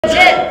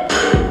legit.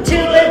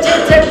 Too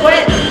legit to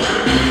quit.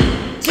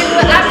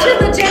 I'm too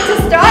legit to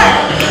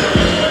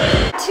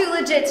start. Too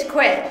legit to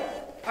quit.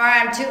 Or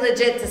I'm too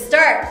legit to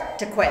start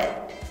to quit.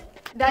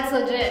 That's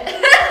legit.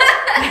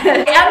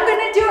 I'm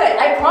gonna do it,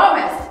 I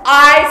promise.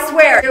 I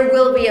swear, there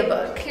will be a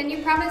book. Can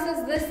you promise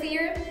us this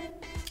year?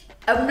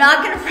 I'm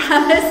not gonna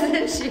promise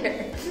this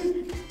year.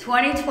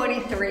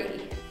 2023.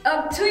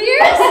 2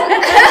 years?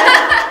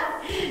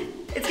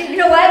 It's, you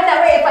know what?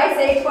 That way, if I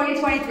say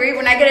 2023,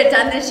 when I get it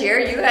done this year,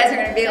 you guys are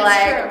gonna be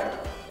That's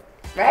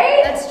like,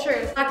 right? That's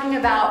true. Talking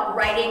about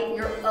writing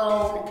your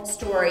own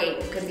story.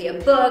 It could be a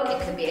book,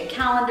 it could be a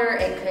calendar,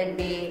 it could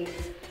be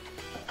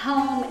a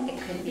poem,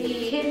 it could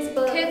be a kid's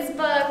book.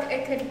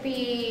 It could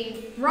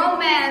be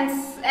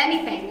romance,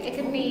 anything. It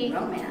could be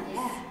romance.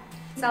 Yeah.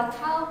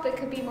 Self-help, it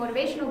could be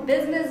motivational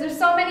business. There's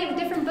so many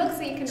different books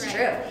that you can write. It's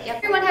true. Yep.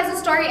 Everyone has a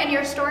story and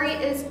your story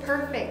is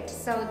perfect,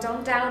 so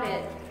don't doubt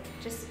it.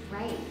 Just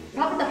write.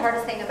 Probably the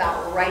hardest thing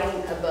about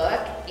writing a book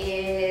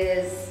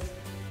is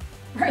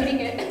Writing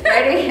it.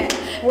 writing it.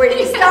 Where do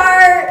you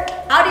start?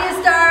 How do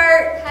you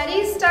start? How do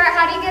you start?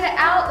 How do you get it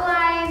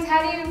outlined?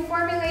 How do you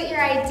formulate your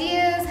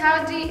ideas?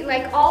 How do you,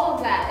 like, all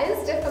of that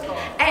is difficult.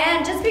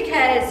 And just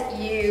because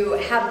you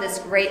have this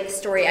great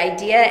story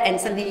idea and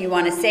something you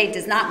want to say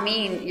does not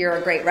mean you're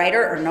a great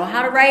writer or know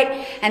how to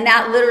write. And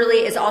that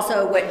literally is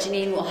also what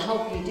Janine will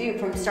help you do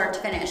from start to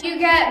finish. You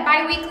get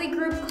bi-weekly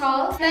group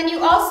calls. Then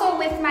you also,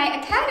 with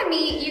my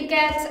academy, you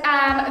get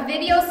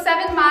video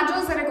 7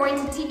 modules that are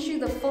going to teach you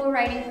the full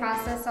writing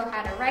process. So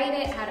how to write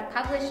it, how to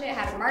publish it,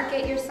 how to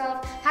market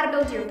yourself, how to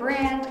build your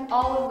brand,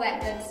 all of that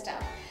good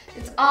stuff.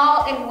 It's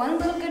all in one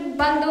little good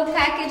bundle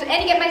package,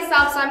 and you get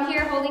myself, so I'm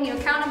here holding you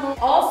accountable.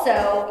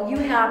 Also, you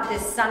have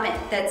this summit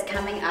that's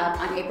coming up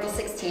on April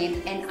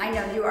 16th, and I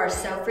know you are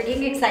so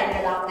freaking excited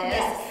about this.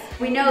 Yes.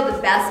 We know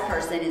the best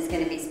person is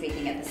going to be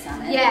speaking at the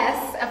summit.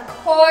 Yes, of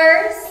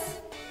course.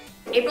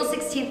 April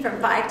 16th from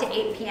 5 to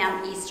 8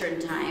 p.m. Eastern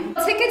Time.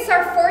 Tickets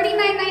are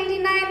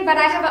 $49.99, but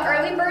I have an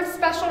early bird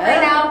special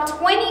right now.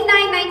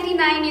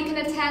 $29.99. You can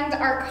attend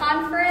our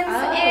conference,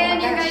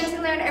 and you're going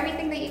to learn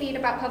everything that you need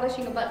about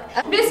publishing a book.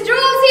 Miss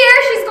Jules here.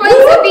 She's going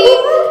to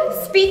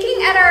be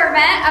speaking at our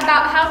event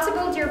about how to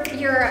build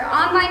your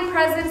online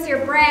presence,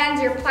 your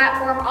brand, your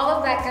platform, all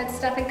of that good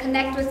stuff, and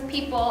connect with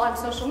people on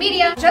social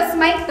media. Just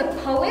Mike the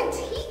Poet.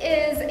 He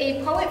is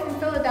a poet from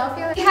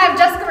Philadelphia. We have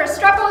Jessica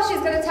Restrepo. She's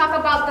going to talk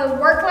about the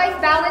work-life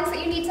balance that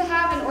you need to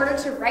have in order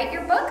to write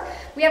your book.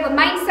 We have a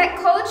mindset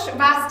coach,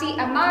 Vasti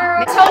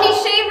Amaro. Tony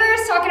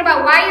Shavers talking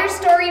about why your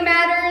story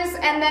matters.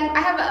 And then I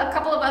have a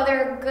couple of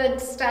other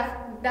good stuff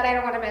that I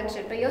don't want to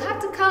mention, but you'll have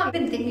to come. I've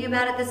been thinking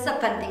about it. This is a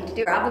fun thing to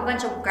do.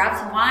 Grab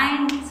some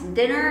wine, some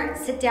dinner,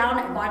 sit down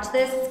and watch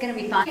this. It's gonna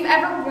be fun. If you've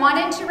ever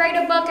wanted to write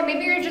a book and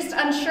maybe you're just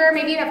unsure,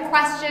 maybe you have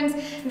questions,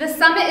 the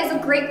summit is a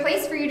great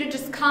place for you to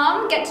just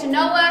come, get to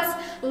know us,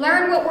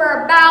 learn what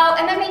we're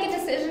about, and then make a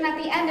decision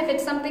at the end if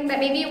it's something that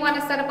maybe you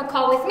want to set up a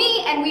call with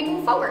me and we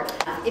move forward.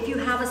 If you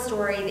have a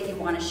story that you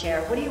want to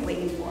share, what are you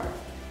waiting for?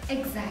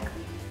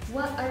 Exactly.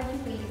 What are you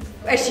waiting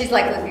for? She's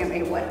like looking at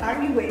me, what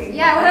are you waiting for?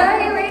 Yeah, what are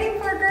you waiting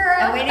for, girl?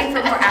 I'm waiting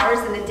for more hours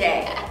in the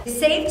day.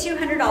 Save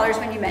 $200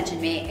 when you mention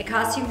me. It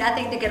costs you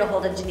nothing to get a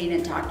hold of Janine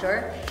and talk to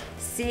her.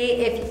 See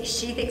if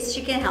she thinks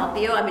she can help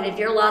you. I mean, if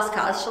you're lost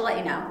cause, she'll let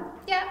you know.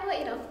 Yeah, I'll let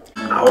you know.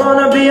 I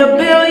wanna be a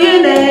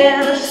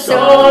billionaire,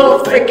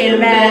 so freaking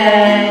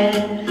mad.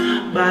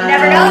 You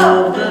never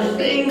know. The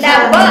things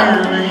That I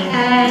book. never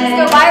had. Just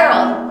go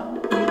viral.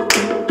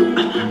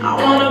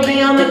 I wanna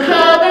be on the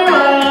cover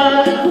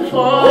of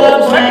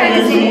Forbes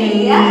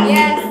magazine.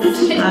 Yes.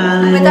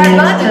 Smiling With our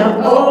next to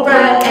book.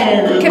 Oprah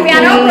and the Could be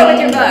on Queen. Oprah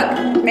with your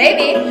book.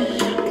 Maybe.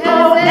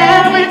 Oh,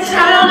 every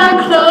time I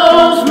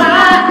close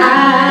my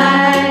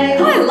eyes,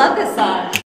 Oh, I love this song.